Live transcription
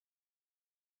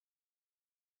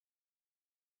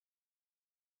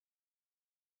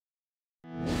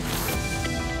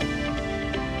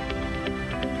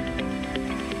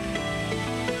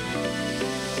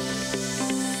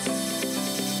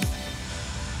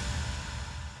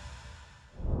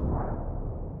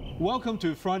Welcome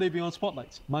to Friday Beyond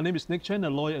Spotlight. My name is Nick Chen, a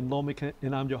lawyer and lawmaker,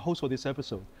 and I'm your host for this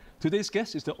episode. Today's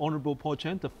guest is the Honourable Paul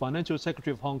Chan, the Financial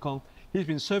Secretary of Hong Kong. He's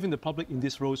been serving the public in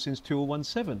this role since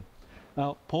 2017.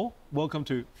 Paul, welcome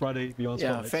to Friday Beyond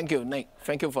Spotlight. Thank you, Nick.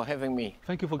 Thank you for having me.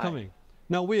 Thank you for coming.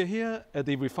 Now, we are here at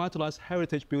the revitalized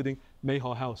heritage building,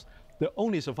 Mayhaw House, the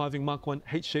only surviving Mark I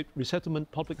H-shaped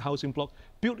resettlement public housing block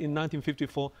built in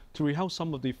 1954 to rehouse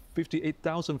some of the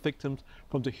 58,000 victims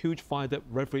from the huge fire that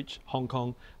ravaged Hong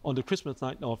Kong on the Christmas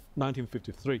night of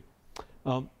 1953.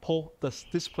 Paul, does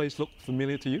this place look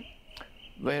familiar to you?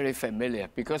 Very familiar,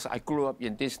 because I grew up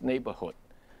in this neighborhood,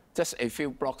 just a few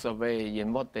blocks away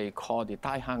in what they call the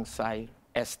Tai Hang Sai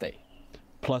Estate.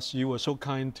 Plus, you were so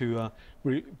kind to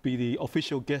be the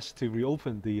official guest to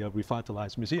reopen the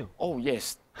revitalized museum. Oh,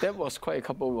 yes. That was quite a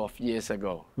couple of years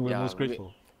ago. We were most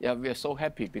grateful. We are so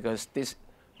happy because this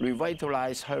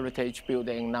revitalized heritage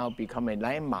building now become a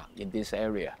landmark in this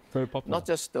area. Very popular. Not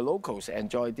just the locals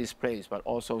enjoy this place, but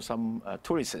also some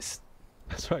tourists.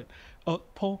 That's right.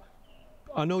 Paul,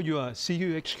 I know you are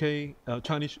CUHK,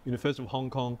 Chinese University of Hong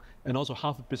Kong, and also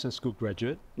Harvard Business School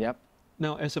graduate. Yep.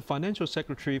 Now, as a financial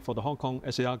secretary for the Hong Kong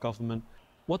SAR government,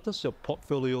 what does your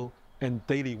portfolio and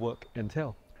daily work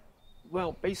entail?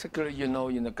 Well, basically, you know,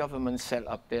 in the government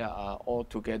setup, there are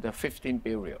altogether 15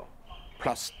 bureaus,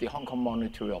 plus the Hong Kong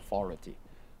Monetary Authority.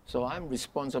 So I'm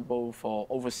responsible for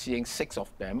overseeing 6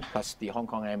 of them, plus the Hong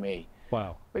Kong MA.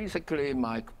 Wow. Basically,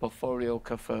 my portfolio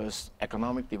covers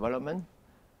economic development,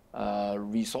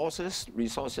 resources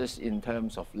in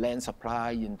terms of land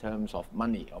supply, in terms of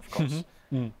money, of course.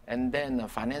 And then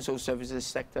financial services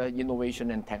sector,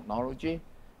 innovation and technology,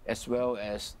 as well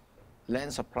as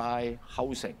land supply,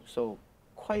 housing. So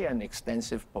quite an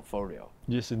extensive portfolio.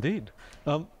 Yes, indeed.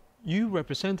 You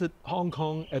represented Hong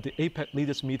Kong at the APEC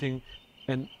leaders meeting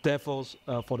and Davos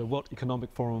for the World Economic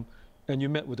Forum, and you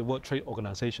met with the World Trade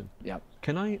Organization. Yeah.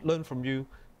 Can I learn from you,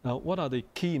 what are the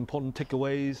key important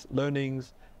takeaways,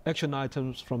 learnings, action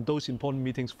items from those important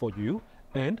meetings for you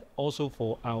and also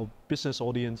for our business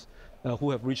audience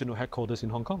who have regional headquarters in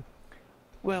Hong Kong?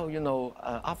 Well, you know,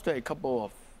 after a couple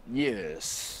of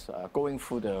years going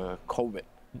through the COVID,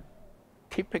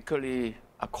 typically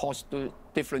across the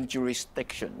different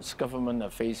jurisdictions, government are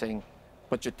facing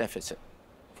budget deficit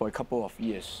for a couple of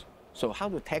years. So how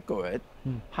to tackle it,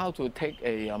 how to take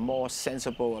a more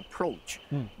sensible approach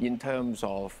in terms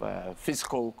of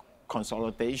fiscal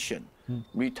consolidation,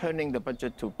 returning the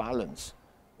budget to balance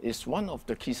is one of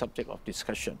the key subjects of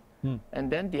discussion.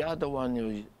 And then the other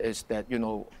one is that, you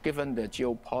know, given the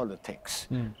geopolitics,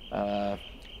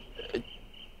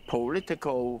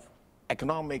 political,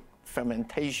 economic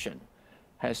fermentation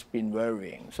has been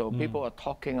worrying. So people are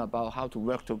talking about how to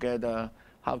work together,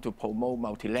 how to promote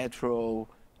multilateral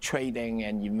trading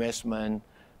and investment.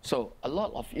 So a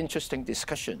lot of interesting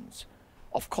discussions.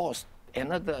 Of course,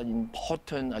 another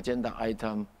important agenda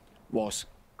item was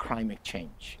climate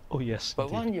change. Oh, yes. But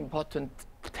indeed. one important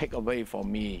takeaway for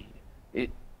me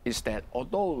is that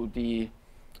although the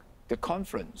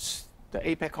conference, the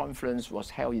APEC conference was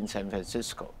held in San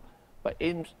Francisco, but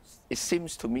it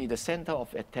seems to me the center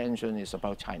of attention is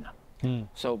about China.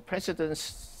 So President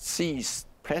Xi's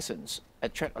presence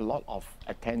attract a lot of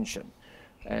attention.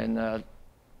 And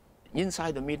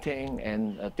inside the meeting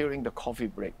and during the coffee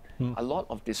break, a lot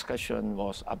of discussion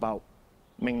was about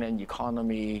mainland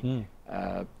economy,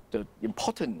 the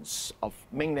importance of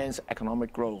mainland's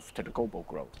economic growth to the global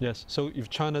growth. Yes, so if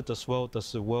China does well,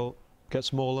 does the world get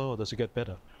smaller or does it get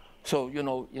better? So, you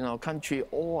know, in our country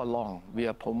all along, we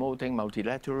are promoting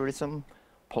multilateralism,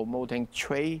 promoting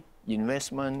trade,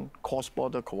 investment,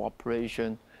 cross-border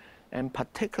cooperation, and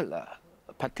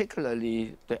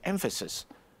particularly the emphasis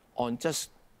on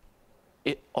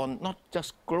not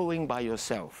just growing by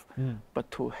yourself,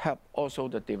 but to help also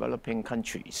the developing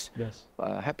countries, Yes.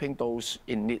 Helping those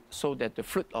in need so that the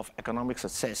fruit of economic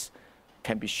success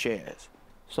can be shared.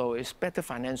 So it's better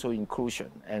financial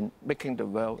inclusion and making the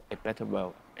world a better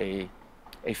world, a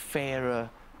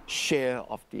fairer share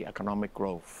of the economic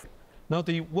growth. Now,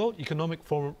 the World Economic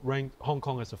Forum ranked Hong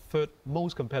Kong as the 3rd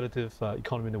most competitive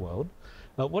economy in the world.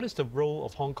 What is the role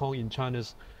of Hong Kong in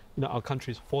China's, our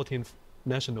country's 14th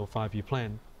National 5-year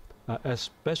plan,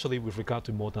 especially with regard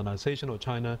to modernization of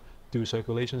China, dual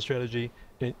circulation strategy,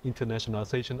 and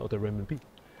internationalization of the renminbi?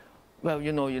 Well,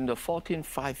 you know, in the 14th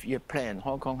 5-year plan,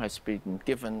 Hong Kong has been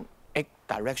given 8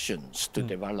 directions to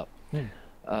develop.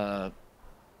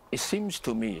 It seems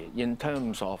to me, in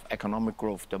terms of economic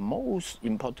growth, the most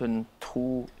important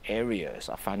 2 areas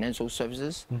are financial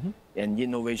services and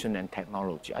innovation and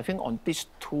technology. I think on these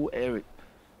 2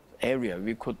 area,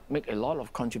 we could make a lot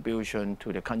of contribution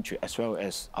to the country as well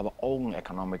as our own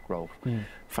economic growth.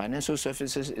 Financial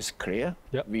services is clear.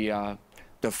 Yep. We are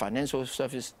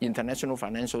the international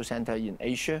financial center in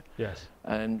Asia. Yes.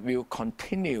 And we'll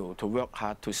continue to work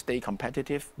hard to stay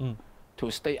competitive,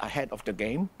 to stay ahead of the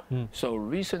game. So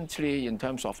recently, in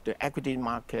terms of the equity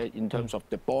market, in terms of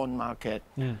the bond market,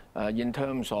 in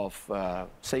terms of,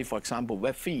 say, for example,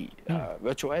 Web3,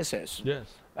 virtual assets, yes.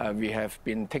 We have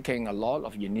been taking a lot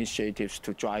of initiatives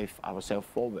to drive ourselves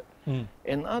forward.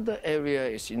 Another area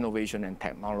is innovation and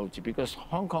technology, because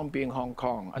Hong Kong being Hong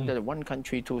Kong, under the one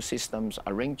country, two systems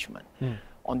arrangement,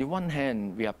 on the one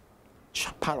hand, we are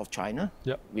part of China.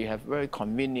 Yep. We have very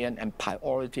convenient and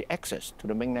priority access to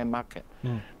the mainland market.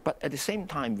 But at the same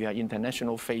time, we are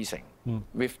international facing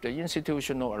with the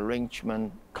institutional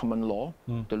arrangement, common law,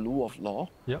 the rule of law,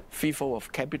 yep. free flow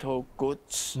of capital,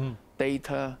 goods,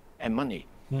 data, and money.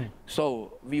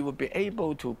 So we will be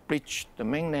able to bridge the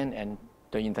mainland and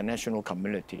the international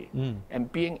community, and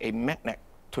being a magnet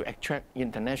to attract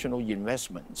international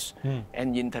investments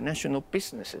and international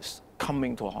businesses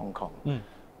coming to Hong Kong.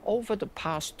 Over the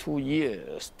past 2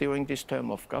 years, during this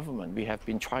term of government, we have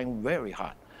been trying very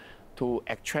hard to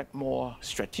attract more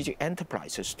strategic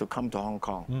enterprises to come to Hong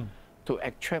Kong, to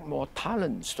attract more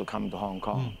talents to come to Hong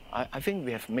Kong. I think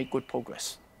we have made good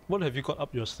progress. What have you got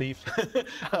up your sleeve?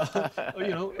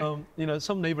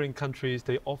 Some neighboring countries,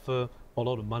 they offer a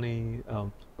lot of money,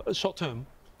 short term.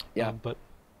 Yeah. But,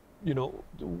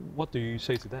 what do you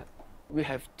say to that? We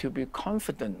have to be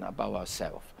confident about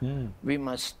ourselves. We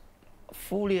must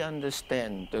fully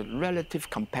understand the relative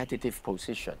competitive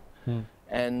position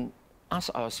and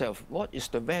ask ourselves, what is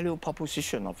the value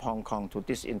proposition of Hong Kong to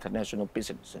these international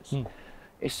businesses?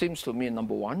 It seems to me,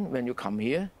 number one, when you come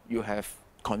here, you have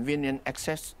convenient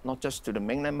access, not just to the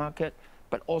mainland market,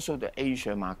 but also the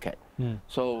Asia market.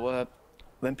 So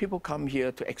when people come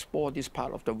here to explore this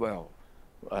part of the world,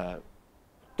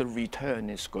 the return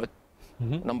is good,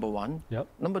 number one. Yep.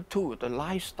 Number two, the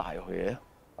lifestyle here,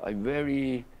 a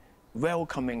very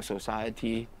welcoming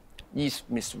society, East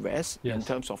meets West, yes. in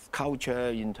terms of culture,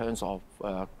 in terms of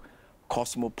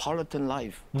cosmopolitan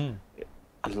life,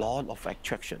 a lot of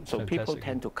attraction. So Fantastic. People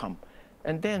tend to come.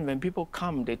 And then when people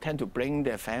come, they tend to bring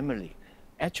their family.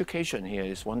 Education here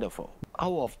is wonderful.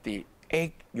 Out of the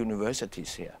 8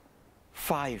 universities here,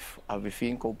 5 are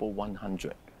within Global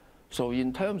 100. So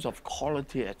in terms of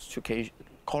quality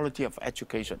of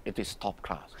education, it is top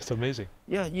class. It's amazing.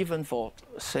 Yeah, even for,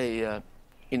 say,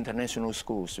 international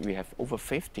schools, we have over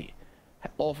 50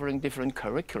 offering different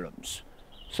curriculums.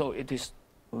 So it is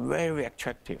very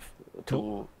attractive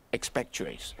to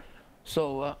expatriates.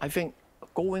 So I think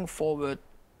going forward,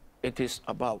 it is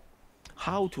about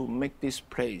how to make this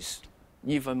place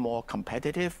even more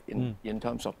competitive in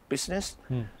terms of business,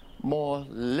 more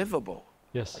livable,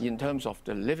 yes. in terms of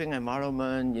the living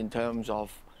environment, in terms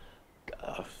of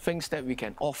things that we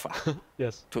can offer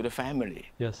yes. to the family,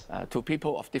 yes. To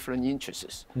people of different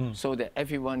interests, so that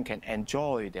everyone can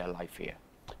enjoy their life here.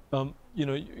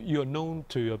 You're known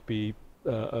to be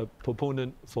a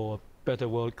proponent for a better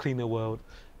world, cleaner world.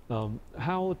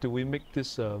 How do we make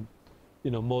this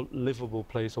more livable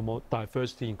place, or more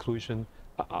diversity inclusion?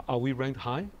 Are we ranked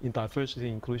high in diversity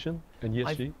inclusion and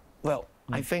ESG?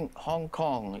 I think Hong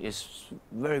Kong is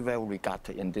very well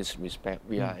regarded in this respect.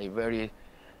 We are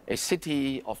a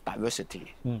city of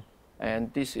diversity,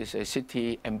 and this is a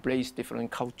city embrace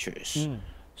different cultures.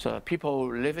 So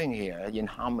people living here in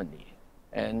harmony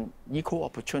and equal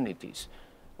opportunities.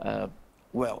 There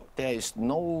is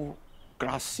no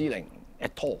glass ceiling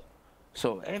at all.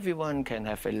 So everyone can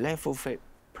have a level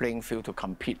playing field to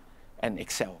compete and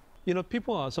excel.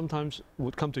 People are sometimes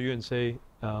would come to you and say,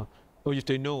 or if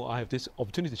they know I have this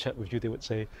opportunity to chat with you, they would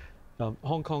say,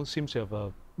 Hong Kong seems to have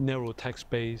a narrow tax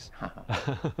base.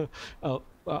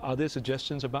 Are there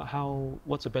suggestions about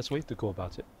what's the best way to go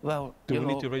about it? Well, do we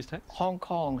need to raise tax? Hong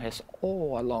Kong has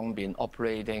all along been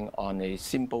operating on a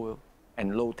simple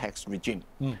and low tax regime.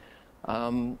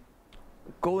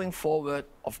 Going forward,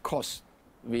 of course,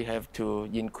 we have to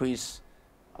increase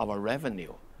our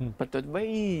revenue. But the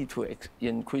way to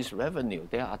increase revenue,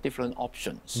 there are different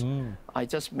options. I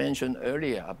just mentioned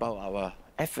earlier about our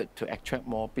effort to attract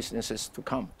more businesses to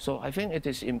come. So I think it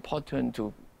is important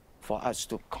for us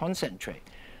to concentrate,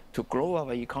 to grow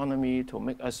our economy, to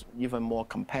make us even more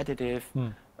competitive,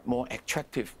 more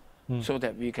attractive, so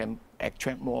that we can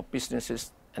attract more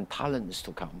businesses and talents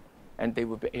to come. And they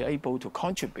will be able to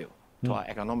contribute to our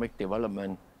economic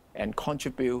development and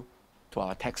contribute to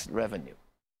our tax revenue.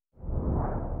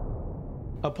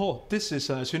 Paul, this is,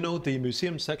 as you know, the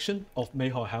museum section of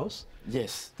Mayhaw House.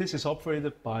 Yes. This is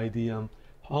operated by the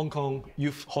Hong Kong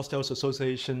Youth Hostels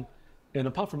Association, and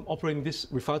apart from operating this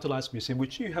revitalized museum,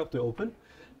 which you helped to open,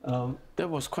 that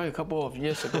was quite a couple of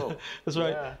years ago. That's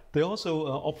right. Yeah. They also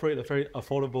operate a very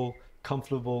affordable,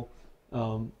 comfortable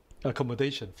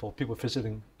accommodation for people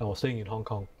visiting or staying in Hong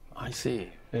Kong. I see.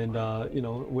 And you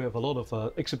know, we have a lot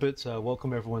of exhibits.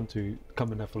 Welcome everyone to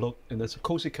come and have a look. And there's a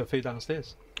cozy cafe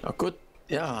downstairs. Oh, good.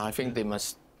 Yeah, I think they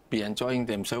must be enjoying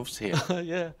themselves here.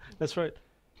 Yeah, that's right.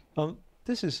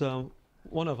 This is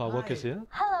one of our workers here.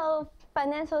 Hello,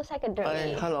 Financial Secretary.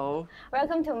 Hi, hello.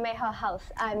 Welcome to Mayhao House.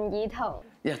 I'm Yi Tong.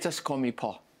 Yeah, just call me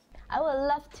Paul. I would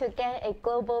love to get a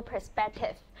global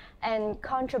perspective and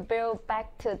contribute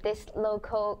back to this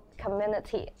local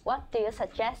community. What do you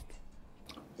suggest?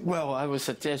 Well, I would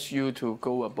suggest you to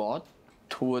go abroad,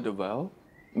 tour the world,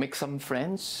 make some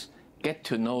friends, get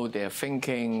to know their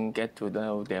thinking, get to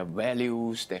know their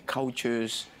values, their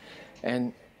cultures,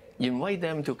 and invite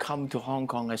them to come to Hong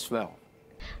Kong as well.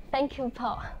 Thank you,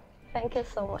 Paul. Thank you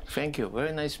so much. Thank you.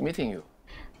 Very nice meeting you.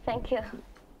 Thank you.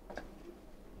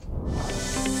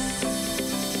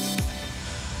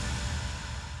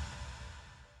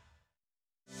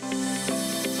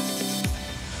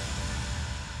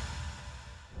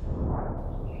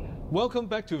 Welcome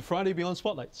back to Friday Beyond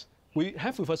Spotlights. We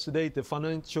have with us today the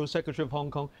Financial Secretary of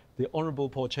Hong Kong, the Honourable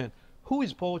Paul Chan. Who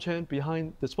is Paul Chan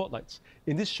behind the spotlights?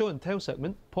 In this show and tell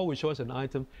segment, Paul will show us an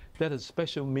item that has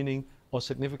special meaning or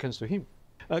significance to him.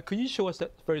 Could you show us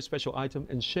that very special item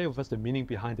and share with us the meaning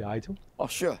behind the item? Oh,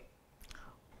 sure.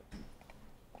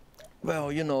 Well,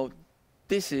 you know,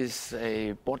 this is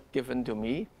a board given to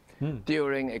me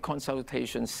during a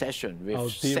consultation session with our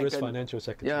dearest Financial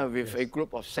Secretary. Yeah, with a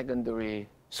group of secondary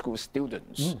school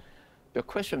students. The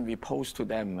question we posed to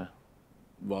them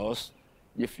was,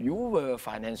 if you were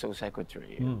Financial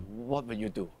Secretary, what would you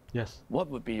do? Yes. What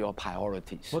would be your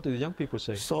priorities? What did the young people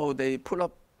say? So they put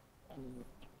up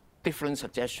different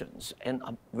suggestions, and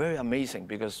very amazing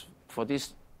because for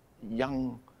these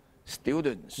young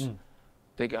students,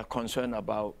 they are concerned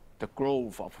about the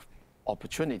growth of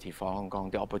opportunity for Hong Kong,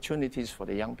 the opportunities for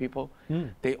the young people.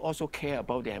 They also care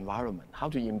about the environment, how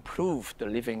to improve the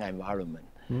living environment.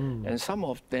 And some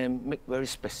of them make very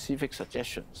specific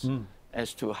suggestions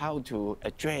as to how to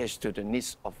address to the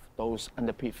needs of those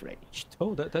underprivileged.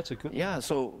 Oh, that's a good... Yeah,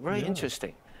 so very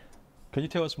interesting. Can you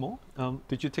tell us more?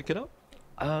 Did you take it up?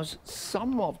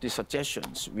 Some of the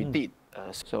suggestions we did.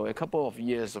 So a couple of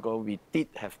years ago, we did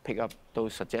have picked up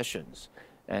those suggestions.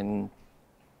 And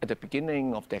at the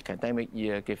beginning of the academic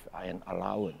year, give an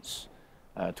allowance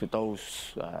to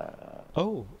those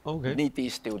needy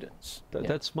students.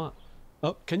 That's smart.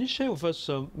 Can you share with us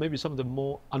maybe some of the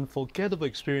more unforgettable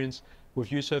experience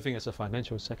with you serving as a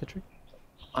Financial Secretary?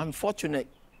 I'm fortunate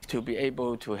to be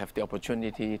able to have the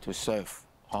opportunity to serve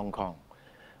Hong Kong.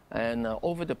 And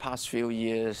over the past few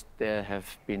years, there have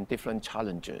been different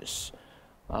challenges.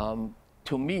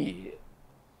 To me,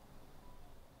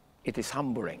 it is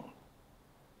humbling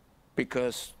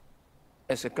because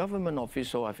as a government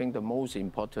official, I think the most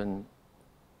important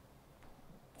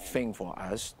thing for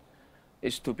us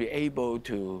is to be able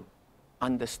to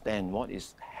understand what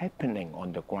is happening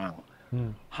on the ground.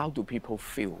 How do people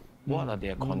feel? What are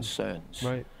their concerns?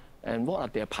 Right. And what are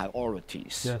their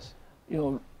priorities? Yes. You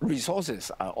know,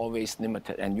 resources are always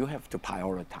limited and you have to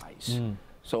prioritize.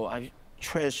 So I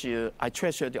treasure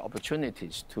the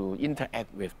opportunities to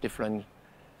interact with different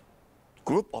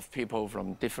group of people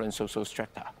from different social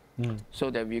strata so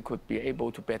that we could be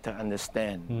able to better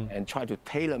understand and try to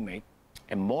tailor-make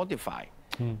and modify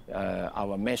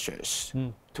our measures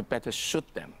to better suit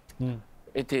them.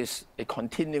 It is a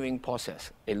continuing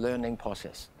process, a learning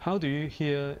process. How do you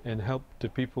hear and help the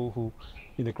people who,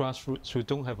 in the grassroots, who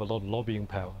don't have a lot of lobbying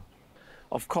power?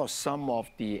 Of course, some of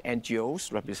the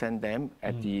NGOs represent them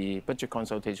at the budget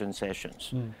consultation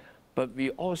sessions. But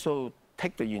we also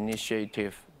take the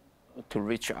initiative to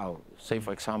reach out. Say,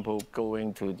 for example,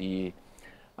 going to the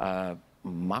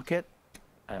market,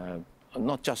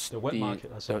 not just the wet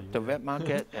market, the wet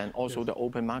market and also the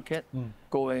open market,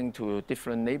 going to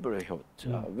different neighborhoods,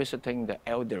 visiting the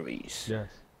elderlies,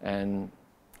 and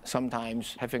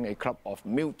sometimes having a cup of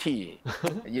milk tea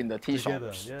in the tea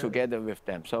shops together with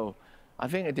them. So I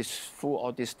think it is full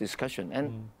of this discussion.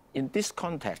 And in this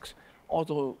context,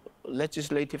 although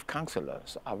legislative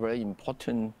councillors are very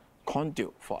important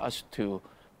conduit for us to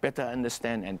better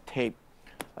understand and take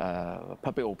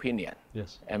public opinion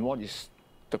and what is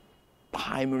the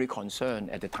primary concern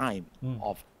at the time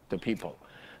of the people.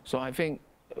 So I think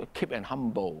keep an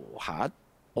humble heart,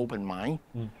 open mind,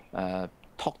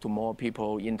 talk to more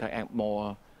people, interact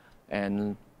more,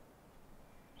 and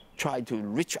try to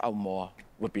reach out more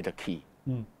would be the key.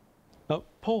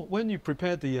 Paul, when you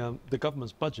prepare the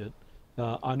government's budget,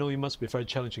 I know it must be a very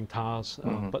challenging task,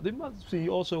 but it must be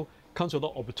also comes with a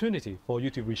lot of opportunity for you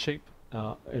to reshape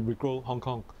and regrow Hong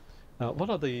Kong. What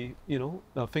are the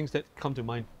things that come to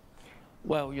mind?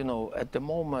 Well, at the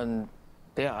moment,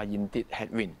 there are indeed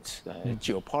headwinds.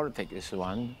 Geopolitics is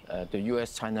one, the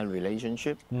US-China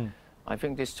relationship. I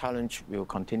think this challenge will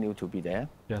continue to be there.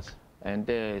 Yes. And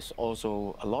there is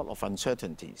also a lot of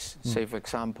uncertainties. Say, for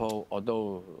example,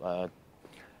 although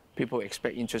people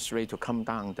expect interest rate to come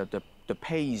down, that the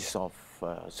pace of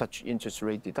such interest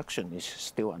rate reduction is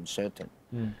still uncertain.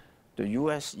 The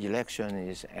US election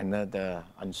is another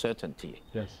uncertainty.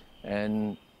 Yes.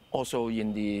 And also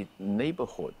in the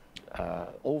neighborhood,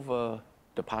 over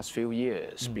the past few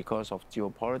years, because of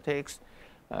geopolitics,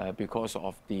 because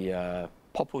of the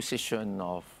proposition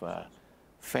of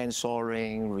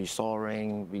friendshoring,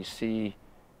 reshoring, we see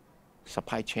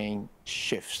supply chain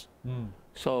shifts.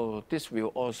 So this will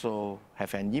also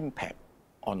have an impact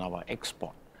on our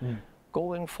export.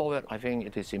 Going forward, I think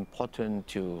it is important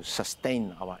to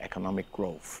sustain our economic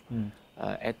growth.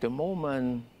 At the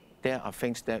moment, there are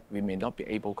things that we may not be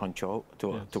able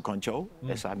to control,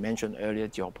 as I mentioned earlier,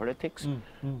 geopolitics.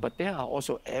 But there are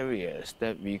also areas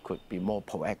that we could be more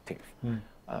proactive.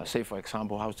 Say, for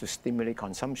example, how to stimulate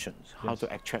consumption, how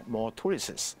to attract more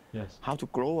tourists, how to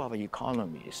grow our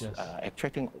economies,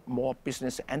 attracting more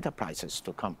business enterprises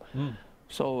to come.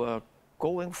 So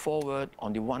going forward,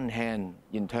 on the one hand,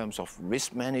 in terms of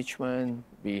risk management,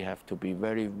 we have to be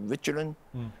very vigilant,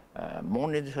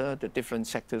 monitor the different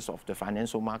sectors of the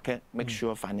financial market, make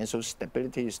sure financial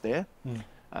stability is there,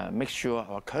 make sure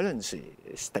our currency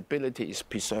stability is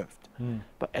preserved.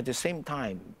 But at the same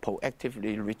time,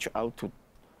 proactively reach out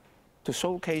to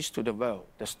showcase to the world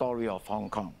the story of Hong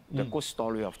Kong, the good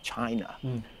story of China.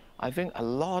 I think a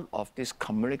lot of this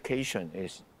communication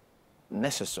is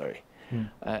necessary.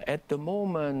 At the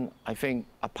moment, I think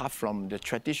apart from the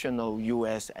traditional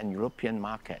US and European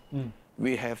market,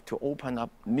 we have to open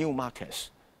up new markets.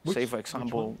 Say, for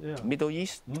example, Middle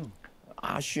East,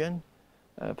 ASEAN,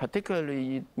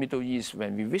 particularly Middle East,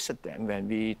 when we visit them, when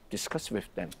we discuss with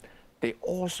them, they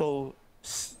also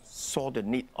saw the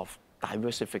need of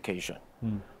diversification.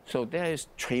 So there is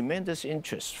tremendous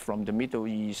interest from the Middle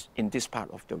East in this part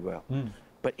of the world.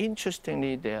 But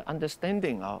interestingly, their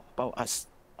understanding about us,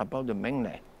 about the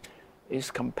mainland, is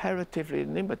comparatively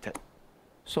limited.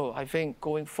 So I think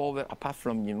going forward, apart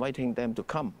from inviting them to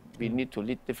come, we need to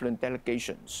lead different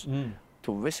delegations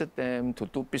to visit them, to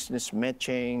do business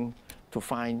matching, to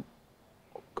find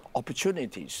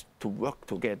opportunities to work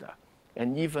together,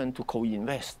 and even to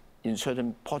co-invest in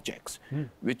certain projects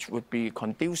which would be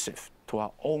conducive to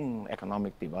our own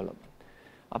economic development.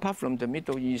 Apart from the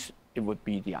Middle East, it would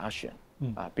be the ASEAN,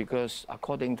 because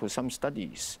according to some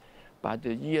studies, by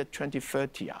the year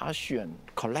 2030, ASEAN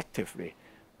collectively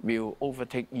will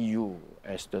overtake EU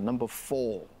as the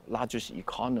 #4 largest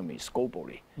economies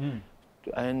globally.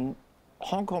 And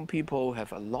Hong Kong people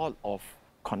have a lot of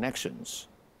connections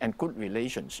and good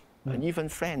relations, and even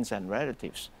friends and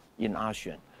relatives in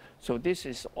ASEAN. So this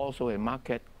is also a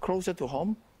market closer to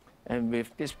home, and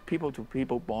with this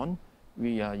people-to-people bond,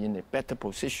 we are in a better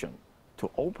position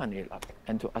to open it up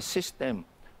and to assist them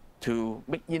to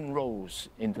make inroads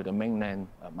into the mainland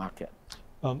market.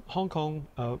 Hong Kong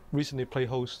recently played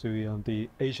host to the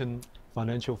Asian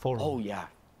Financial Forum. Oh, yeah.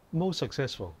 Most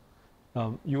successful.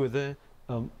 You were there.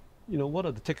 What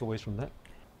are the takeaways from that?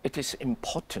 It is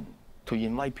important to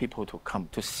invite people to come,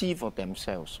 to see for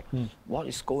themselves what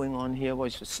is going on here,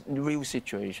 what is the real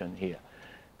situation here.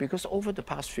 Because over the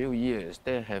past few years,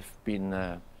 there have been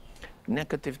a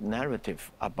negative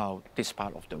narrative about this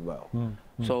part of the world.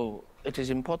 So it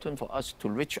is important for us to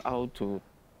reach out to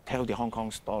tell the Hong Kong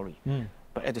story.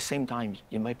 But at the same time,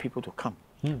 invite people to come.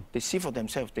 They see for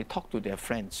themselves, they talk to their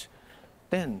friends.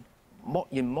 Then,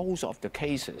 in most of the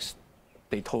cases,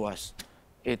 they told us,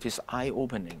 it is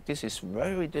eye-opening. This is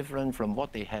very different from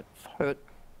what they had heard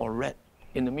or read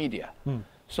in the media.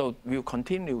 So we'll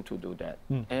continue to do that.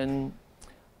 And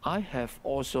I have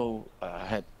also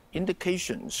had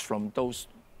indications from those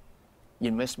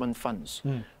investment funds,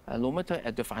 no matter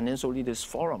at the Financial Leaders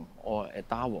Forum or at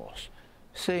Davos,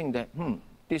 saying that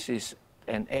this is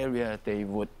an area they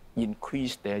would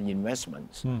increase their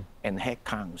investments and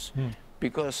headcounts,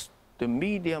 because the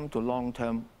medium to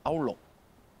long-term outlook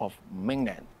of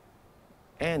mainland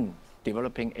and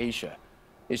developing Asia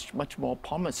is much more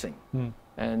promising.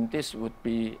 And this would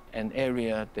be an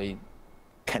area they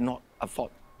cannot afford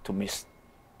to miss.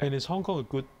 And is Hong Kong a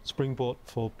good springboard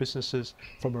for businesses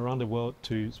from around the world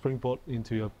to springboard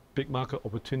into big market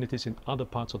opportunities in other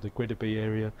parts of the Greater Bay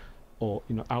Area or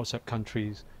outside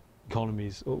countries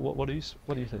economies. What do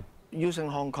you think? Using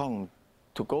Hong Kong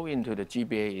to go into the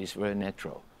GBA is very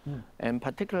natural. And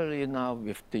particularly now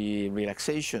with the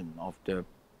relaxation of the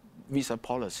visa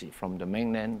policy from the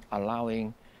mainland,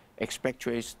 allowing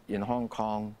expatriates in Hong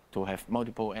Kong to have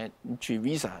multiple entry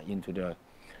visa into the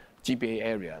GBA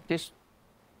area. This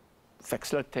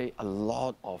facilitates a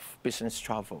lot of business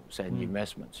travels and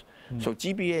investments. So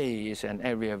GBA is an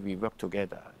area we work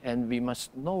together, and we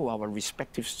must know our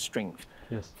respective strengths.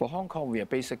 Yes. For Hong Kong, we are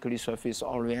basically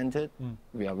service-oriented.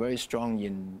 We are very strong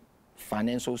in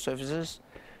financial services,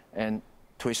 and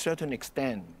to a certain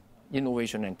extent,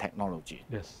 innovation and technology.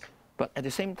 Yes. But at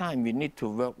the same time, we need to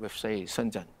work with, say,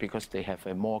 Shenzhen, because they have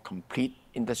a more complete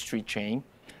industry chain,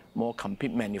 more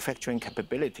complete manufacturing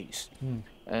capabilities.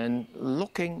 And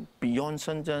looking beyond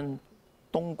Shenzhen,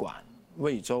 Dongguan,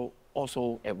 Weizhou,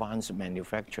 also advanced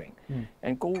manufacturing.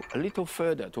 And go a little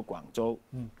further to Guangzhou,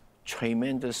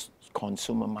 tremendous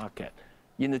consumer market.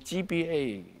 In the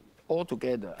GBA,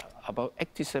 altogether, about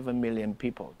 87 million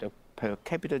people. The per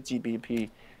capita GDP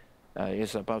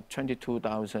is about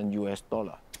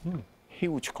 $22,000.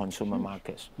 Huge consumer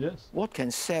markets. Yes. What can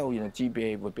sell in the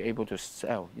GBA would be able to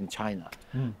sell in China.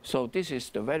 So this is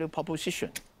the value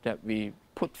proposition that we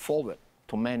put forward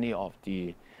to many of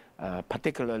the,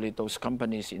 particularly those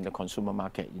companies in the consumer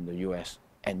market in the US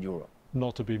and Europe.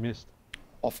 Not to be missed.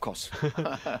 Of course.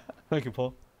 Thank you,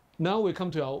 Paul. Now we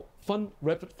come to our fun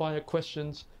rapid-fire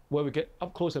questions where we get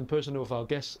up close and personal with our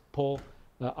guest, Paul.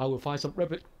 I will fire some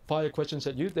rapid-fire questions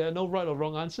at you. There are no right or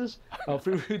wrong answers.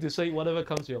 Feel free to say whatever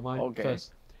comes to your mind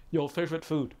first. Your favorite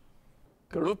food?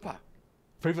 Garupa.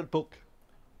 Favorite book?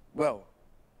 Well,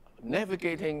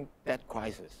 navigating that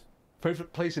crisis.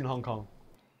 Favorite place in Hong Kong?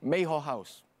 Mayhaw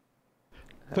House.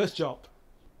 First job?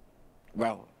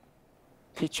 Well,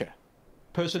 teacher.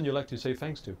 Person you like to say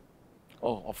thanks to?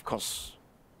 Oh, of course,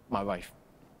 my wife.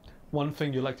 One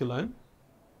thing you like to learn?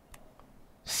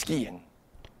 Skiing.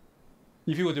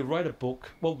 If you were to write a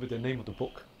book, what would be the name of the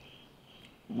book?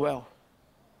 Well,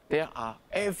 there are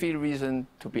every reason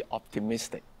to be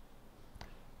optimistic.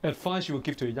 Advice you would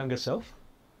give to your younger self?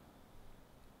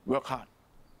 Work hard.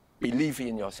 Believe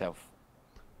in yourself.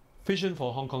 Vision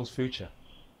for Hong Kong's future?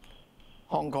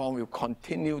 Hong Kong will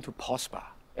continue to prosper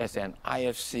as an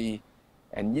IFC,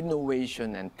 an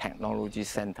innovation and technology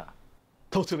center.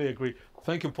 Totally agree.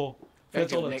 Thank you, Paul.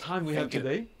 That's all the time we have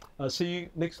today. See you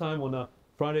next time on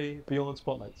Friday Beyond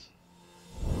Spotlights.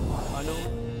 I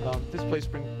know this place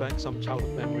brings back some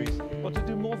childhood memories, but to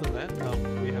do more than that,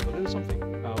 we have a little something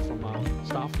from our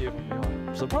staff here from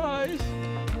behind. Surprise!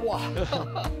 Wow!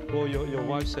 Well, your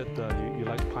wife said you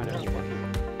like pineapple butter.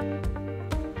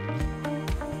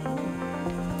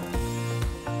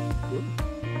 Good.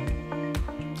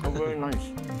 Oh, very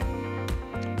nice.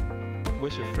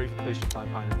 Where's your favorite place to buy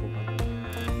pineapple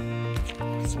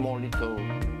butter? Small little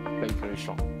bakery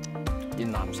shop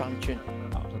in Nam Shan Tsuen.